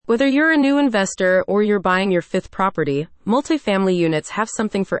Whether you're a new investor or you're buying your fifth property, multifamily units have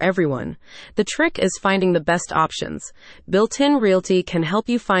something for everyone. The trick is finding the best options. Built-in Realty can help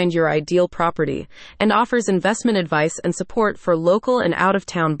you find your ideal property and offers investment advice and support for local and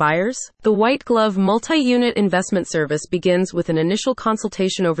out-of-town buyers. The White Glove Multi-Unit Investment Service begins with an initial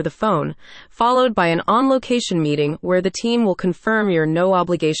consultation over the phone, followed by an on-location meeting where the team will confirm your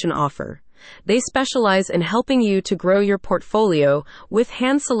no-obligation offer. They specialize in helping you to grow your portfolio with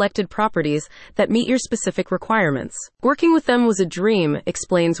hand-selected properties that meet your specific requirements. Working with them was a dream,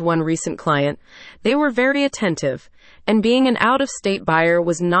 explains one recent client. They were very attentive, and being an out-of-state buyer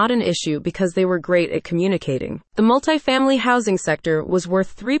was not an issue because they were great at communicating. The multifamily housing sector was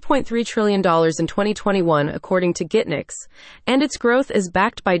worth $3.3 trillion in 2021, according to Gitnix, and its growth is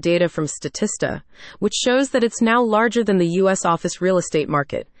backed by data from Statista, which shows that it's now larger than the U.S. office real estate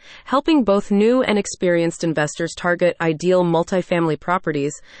market, helping both new and experienced investors target ideal multifamily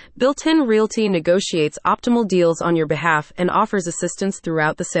properties. Built-in Realty negotiates optimal deals on your behalf and offers assistance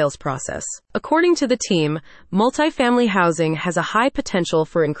throughout the sales process. According to the team, multifamily housing has a high potential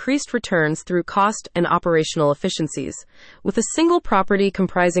for increased returns through cost and operational efficiencies. With a single property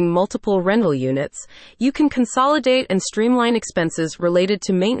comprising multiple rental units, you can consolidate and streamline expenses related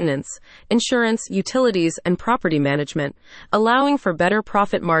to maintenance, insurance, utilities, and property management, allowing for better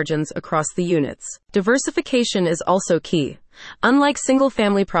profit margins across the units. Diversification is also key. Unlike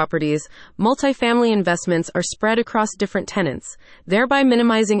single-family properties, multifamily investments are spread across different tenants, thereby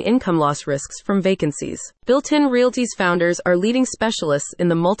minimizing income loss risks from vacancies. Built-in Realty's founders are leading specialists in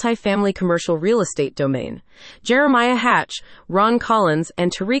the multifamily commercial real estate domain. Jeremiah Hatch, Ron Collins,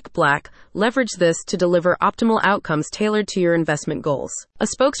 and Tariq Black leverage this to deliver optimal outcomes tailored to your investment goals. A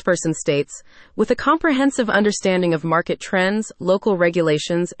spokesperson states, "With a comprehensive understanding of market trends, local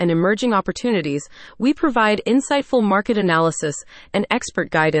regulations, and emerging opportunities, we provide insightful market analysis and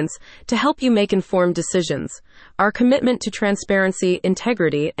expert guidance to help you make informed decisions. Our commitment to transparency,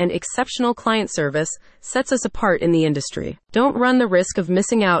 integrity, and exceptional client service sets us apart in the industry." Don't run the risk of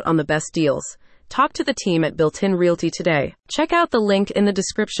missing out on the best deals. Talk to the team at Built-in Realty today. Check out the link in the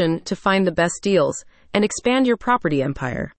description to find the best deals and expand your property empire.